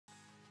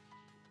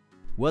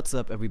What's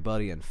up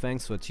everybody and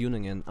thanks for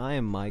tuning in. I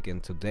am Mike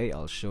and today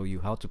I'll show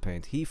you how to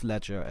paint Heath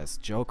Ledger as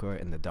Joker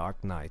in The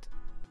Dark Knight.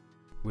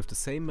 With the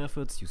same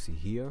methods you see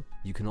here,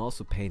 you can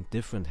also paint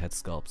different head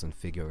sculpts and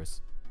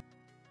figures.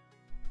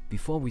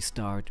 Before we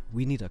start,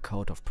 we need a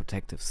coat of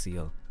protective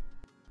seal.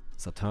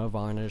 Satin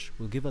varnish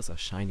will give us a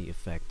shiny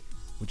effect,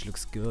 which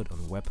looks good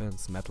on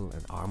weapons, metal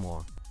and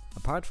armor.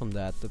 Apart from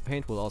that, the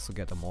paint will also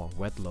get a more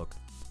wet look.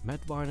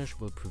 Matte varnish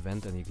will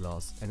prevent any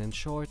gloss, and in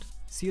short,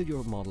 seal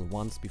your model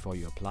once before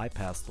you apply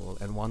pastel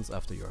and once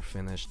after you are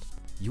finished.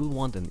 You'll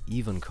want an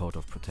even coat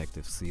of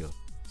protective seal,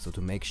 so to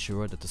make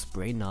sure that the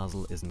spray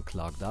nozzle isn't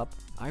clogged up,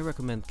 I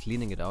recommend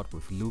cleaning it out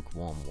with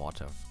lukewarm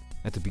water.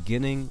 At the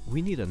beginning,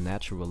 we need a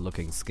natural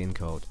looking skin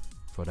coat.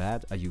 For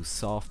that, I use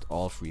soft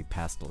all-free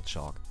pastel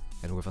chalk,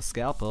 and with a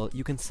scalpel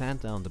you can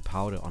sand down the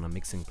powder on a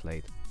mixing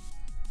plate.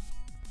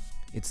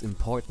 It's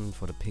important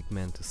for the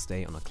pigment to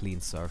stay on a clean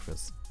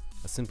surface.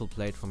 A simple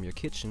plate from your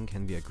kitchen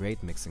can be a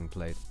great mixing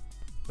plate,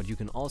 but you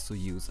can also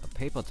use a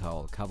paper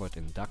towel covered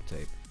in duct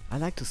tape. I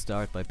like to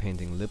start by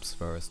painting lips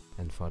first,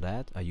 and for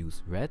that I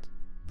use red,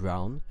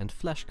 brown and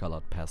flesh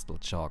colored pastel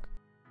chalk.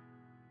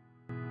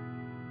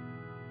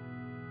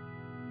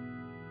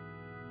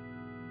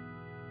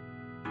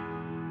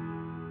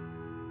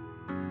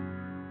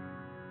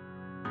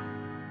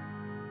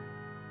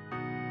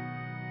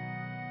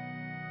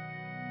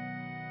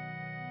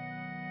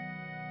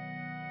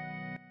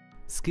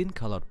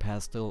 Skin-colored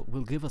pastel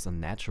will give us a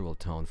natural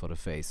tone for the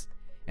face,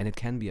 and it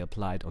can be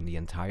applied on the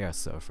entire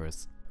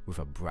surface. With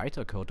a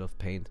brighter coat of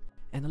paint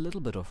and a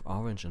little bit of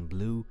orange and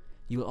blue,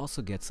 you'll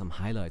also get some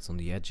highlights on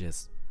the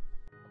edges.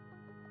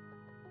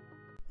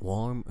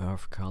 Warm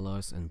earth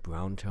colors and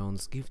brown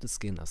tones give the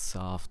skin a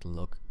soft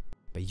look.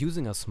 By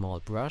using a small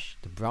brush,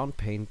 the brown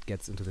paint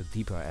gets into the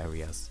deeper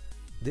areas.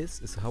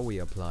 This is how we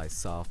apply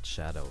soft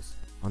shadows.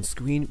 On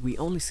screen, we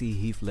only see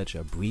Heath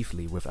Ledger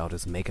briefly without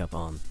his makeup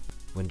on.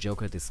 When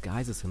Joker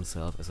disguises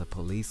himself as a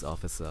police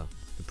officer,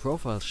 the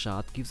profile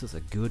shot gives us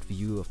a good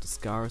view of the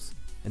scars,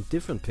 and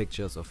different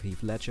pictures of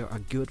Heath Ledger are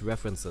good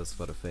references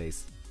for the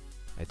face.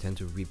 I tend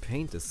to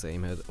repaint the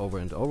same head over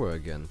and over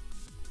again,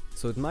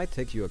 so it might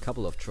take you a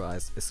couple of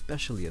tries,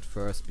 especially at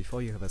first,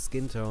 before you have a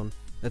skin tone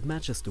that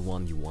matches the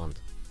one you want.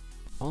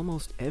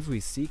 Almost every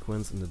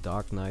sequence in The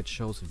Dark Knight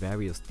shows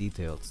various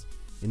details.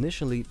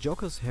 Initially,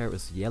 Joker's hair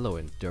is yellow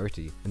and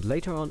dirty, and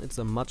later on it's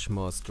a much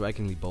more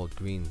strikingly bold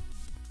green.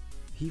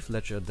 Heath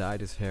Ledger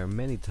dyed his hair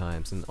many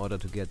times in order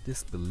to get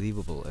this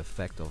believable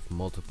effect of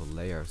multiple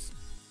layers.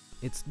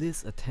 It's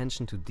this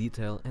attention to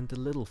detail and the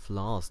little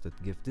flaws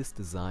that give this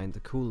design the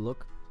cool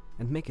look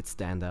and make it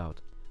stand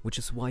out, which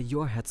is why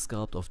your head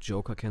sculpt of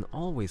Joker can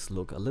always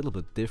look a little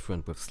bit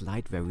different with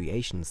slight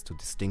variations to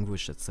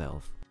distinguish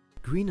itself.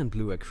 Green and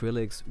blue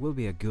acrylics will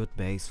be a good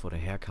base for the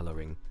hair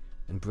coloring,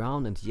 and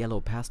brown and yellow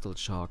pastel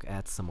chalk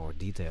adds some more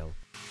detail.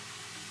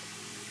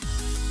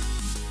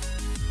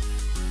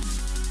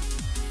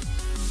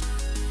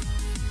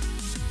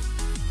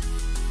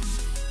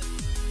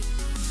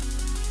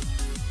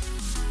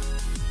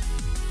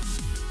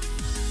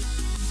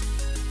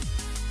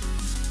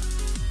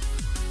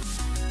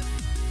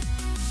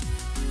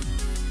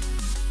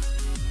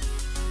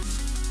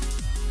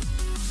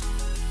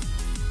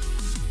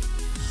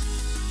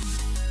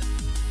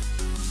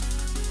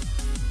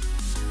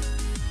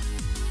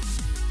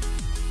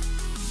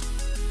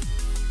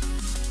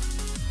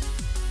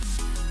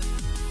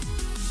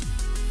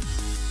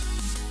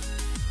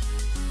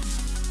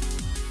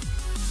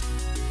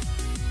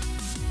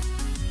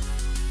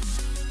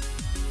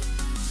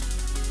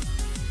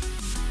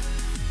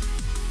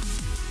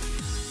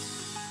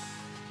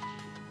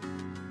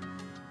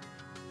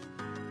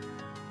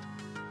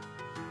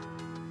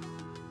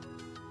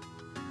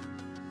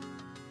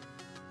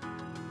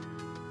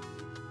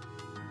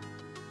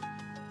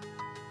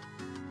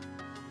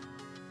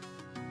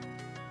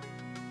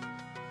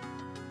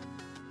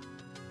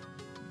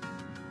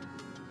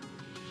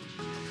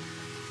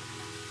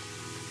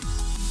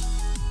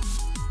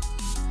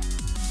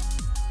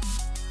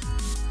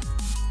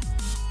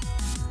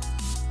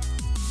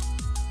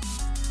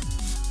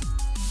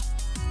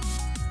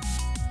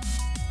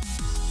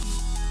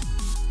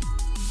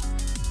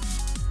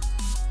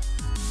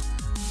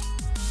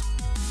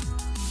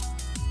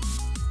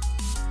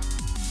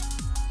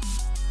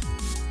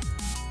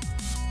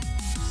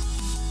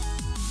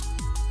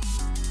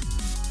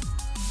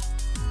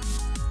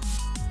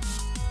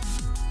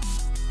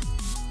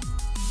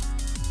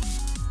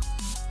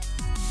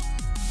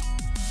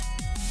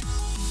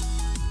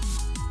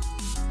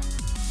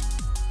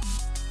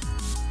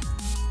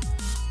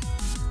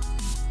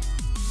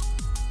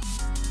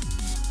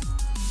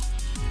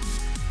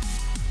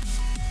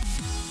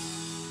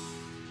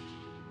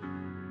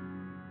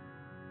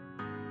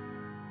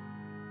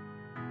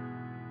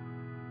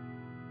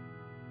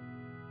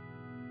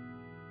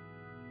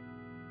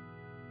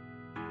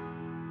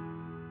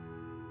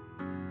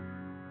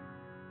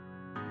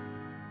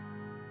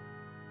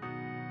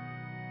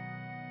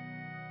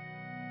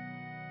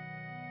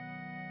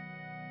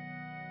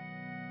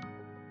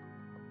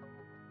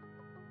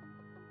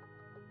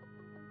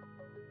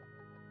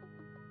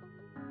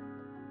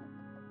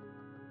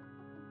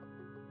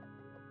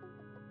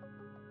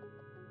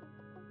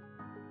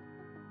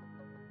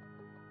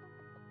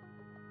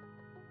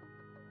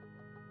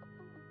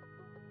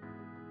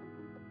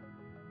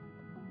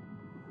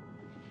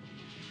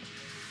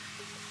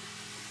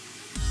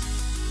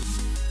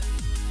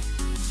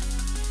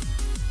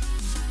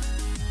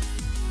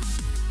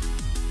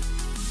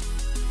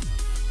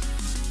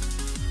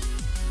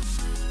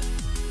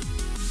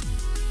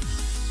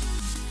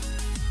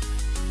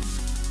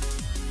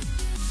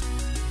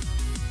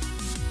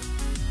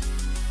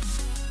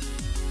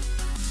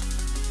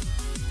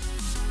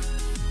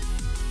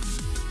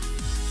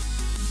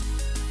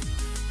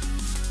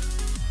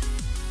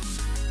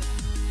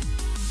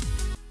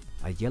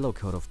 A yellow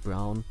coat of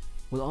brown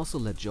will also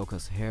let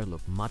Joker's hair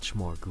look much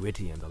more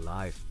gritty and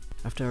alive.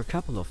 After a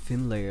couple of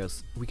thin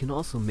layers, we can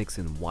also mix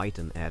in white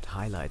and add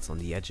highlights on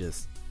the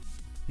edges.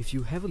 If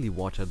you heavily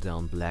water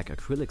down black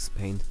acrylics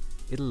paint,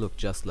 it'll look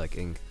just like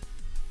ink.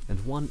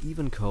 And one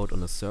even coat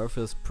on the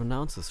surface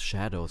pronounces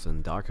shadows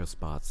and darker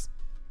spots.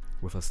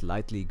 With a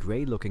slightly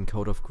grey looking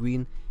coat of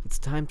green, it's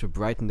time to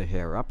brighten the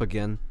hair up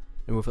again,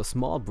 and with a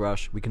small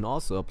brush we can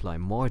also apply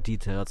more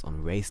details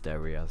on raised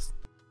areas.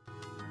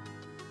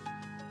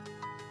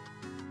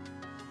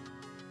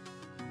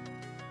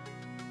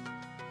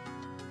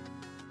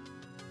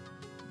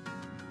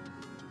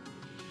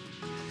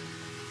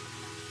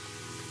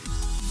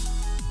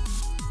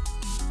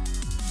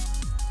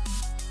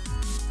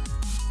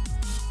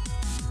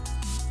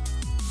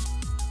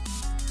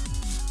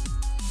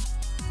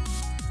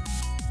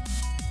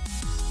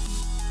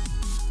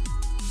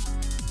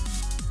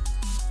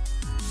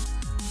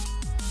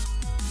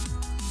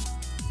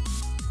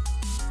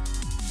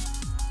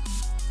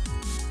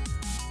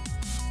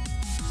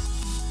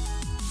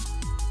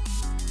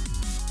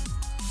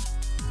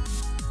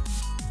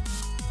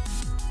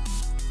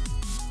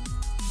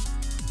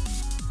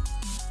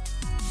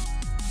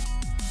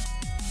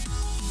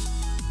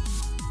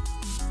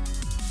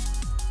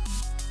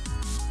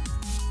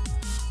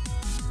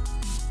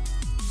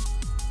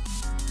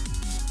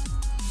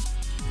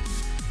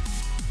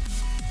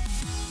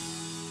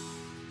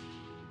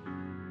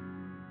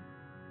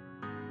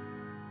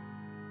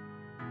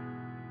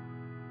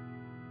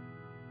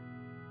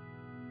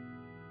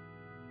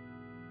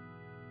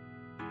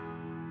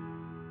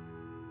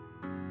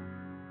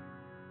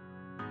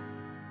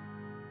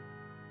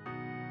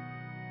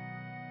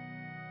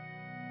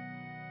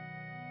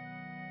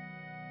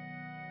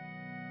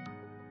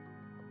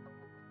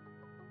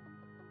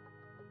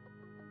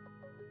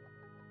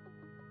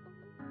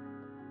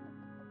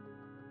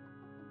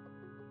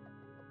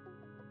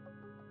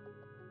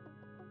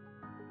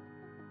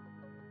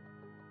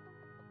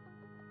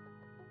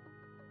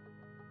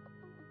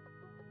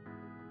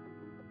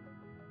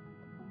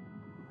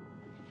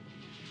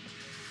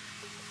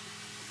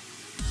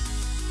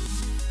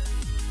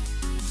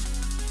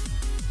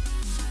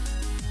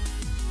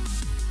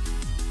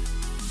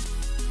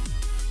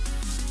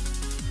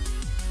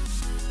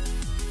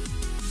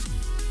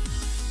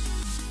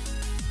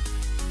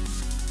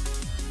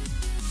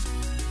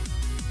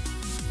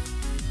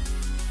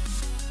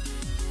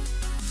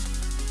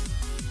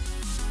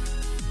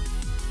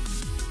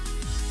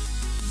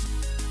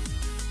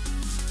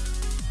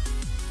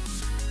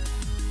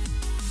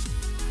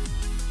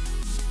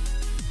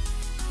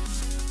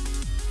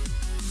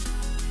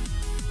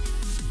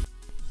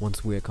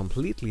 Once we are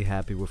completely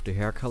happy with the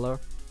hair color,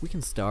 we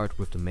can start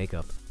with the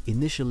makeup.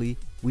 Initially,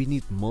 we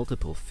need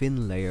multiple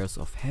thin layers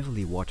of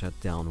heavily watered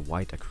down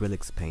white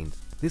acrylics paint.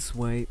 This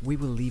way we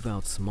will leave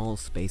out small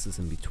spaces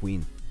in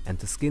between, and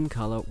the skin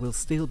color will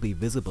still be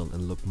visible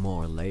and look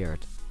more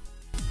layered.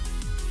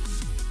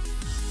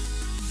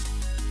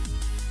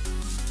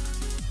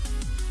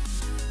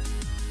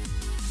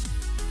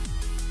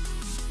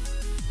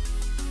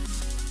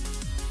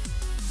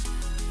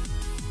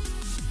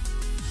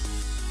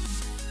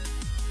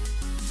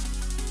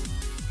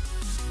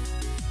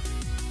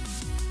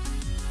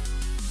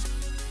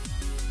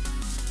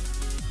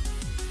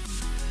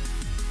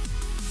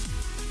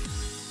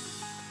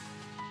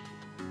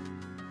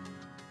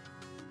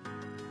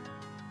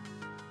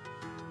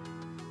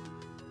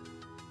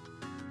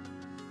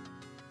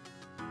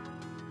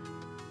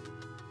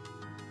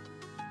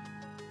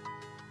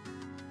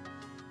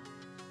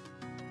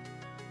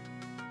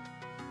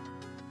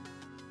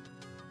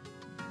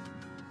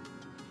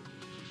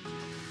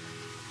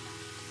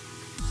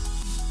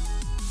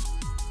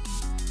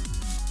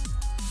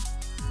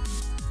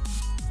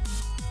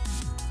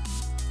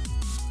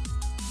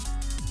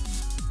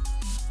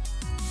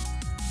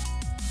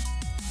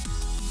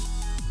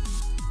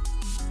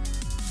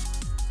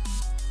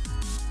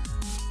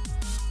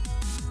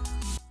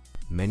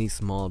 Many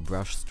small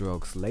brush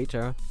strokes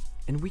later,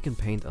 and we can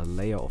paint a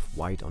layer of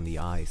white on the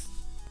eyes.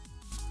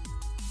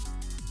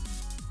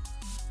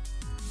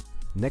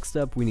 Next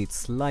up, we need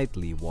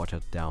slightly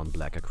watered down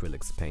black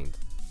acrylics paint.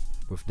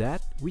 With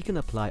that, we can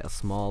apply a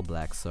small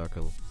black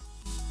circle.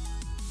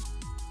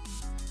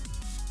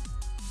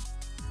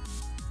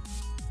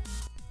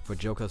 For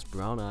Joker's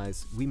brown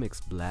eyes, we mix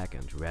black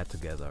and red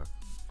together.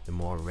 The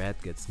more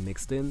red gets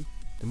mixed in,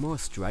 the more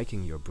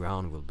striking your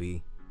brown will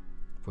be.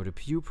 For the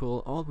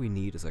pupil, all we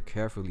need is a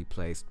carefully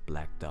placed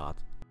black dot.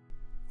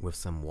 With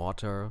some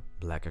water,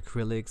 black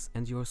acrylics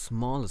and your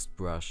smallest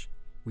brush,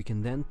 we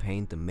can then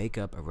paint the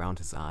makeup around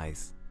his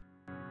eyes.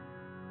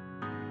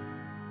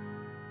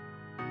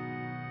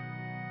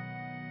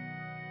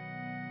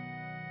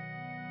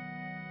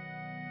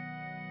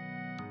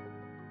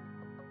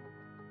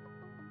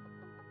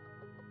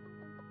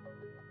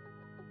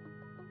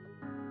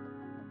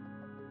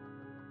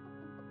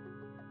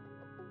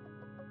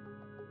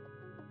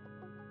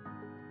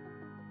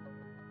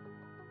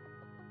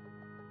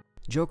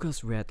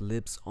 Joker's red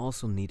lips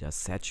also need a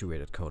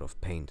saturated coat of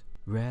paint.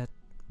 Red,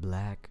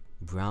 black,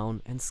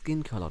 Brown and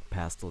skin-colored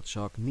pastel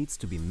chalk needs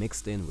to be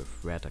mixed in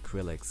with red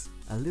acrylics.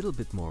 A little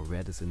bit more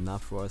red is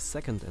enough for a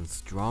second and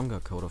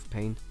stronger coat of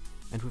paint,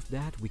 and with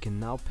that we can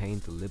now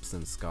paint the lips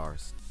and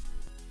scars.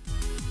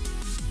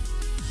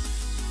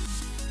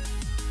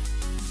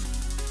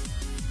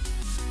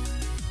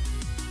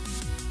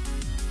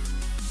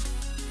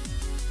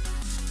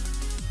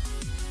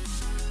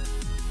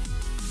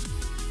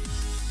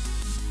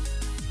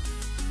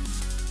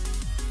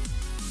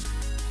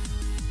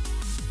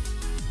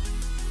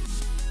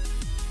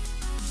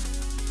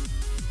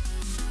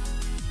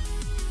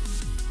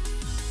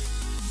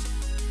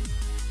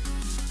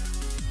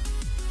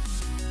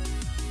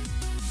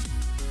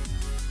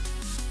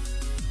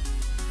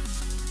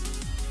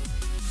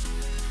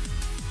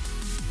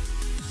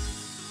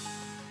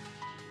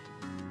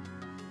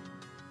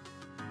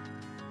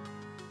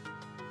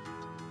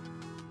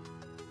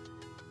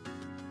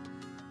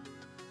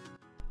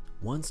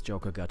 Once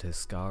Joker got his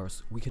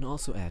scars, we can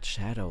also add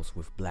shadows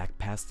with black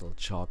pastel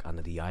chalk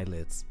under the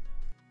eyelids.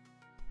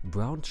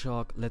 Brown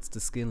chalk lets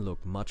the skin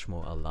look much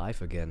more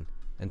alive again,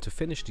 and to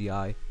finish the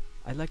eye,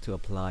 I like to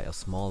apply a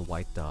small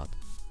white dot.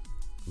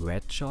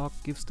 Red chalk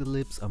gives the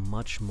lips a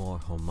much more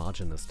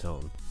homogeneous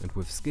tone, and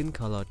with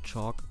skin-colored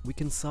chalk we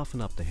can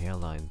soften up the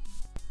hairline.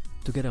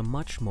 To get a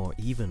much more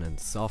even and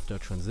softer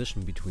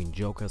transition between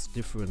Joker's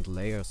different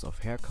layers of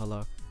hair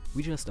color,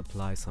 we just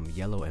apply some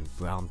yellow and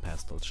brown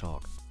pastel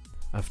chalk.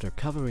 After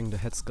covering the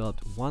head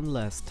sculpt one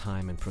last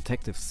time in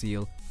protective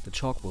seal, the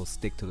chalk will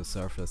stick to the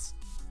surface.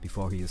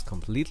 Before he is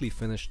completely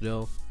finished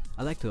though,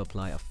 I like to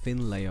apply a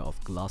thin layer of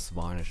gloss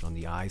varnish on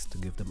the eyes to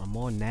give them a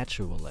more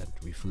natural and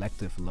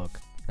reflective look.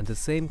 And the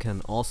same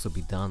can also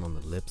be done on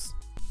the lips.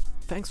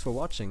 Thanks for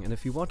watching, and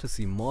if you want to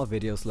see more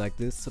videos like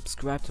this,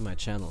 subscribe to my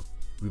channel.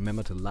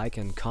 Remember to like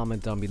and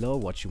comment down below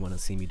what you want to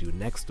see me do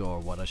next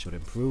or what I should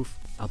improve.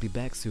 I'll be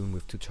back soon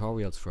with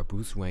tutorials for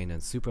Bruce Wayne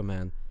and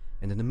Superman.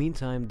 And in the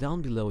meantime,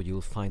 down below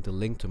you'll find a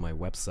link to my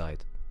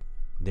website.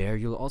 There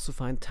you'll also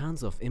find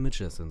tons of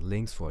images and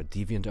links for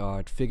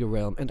DeviantArt,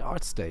 FigureRealm and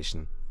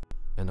ArtStation.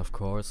 And of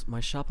course, my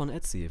shop on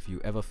Etsy if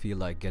you ever feel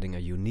like getting a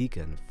unique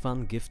and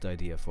fun gift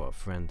idea for a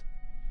friend.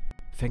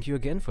 Thank you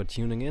again for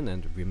tuning in,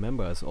 and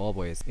remember, as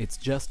always, it's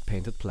just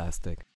painted plastic.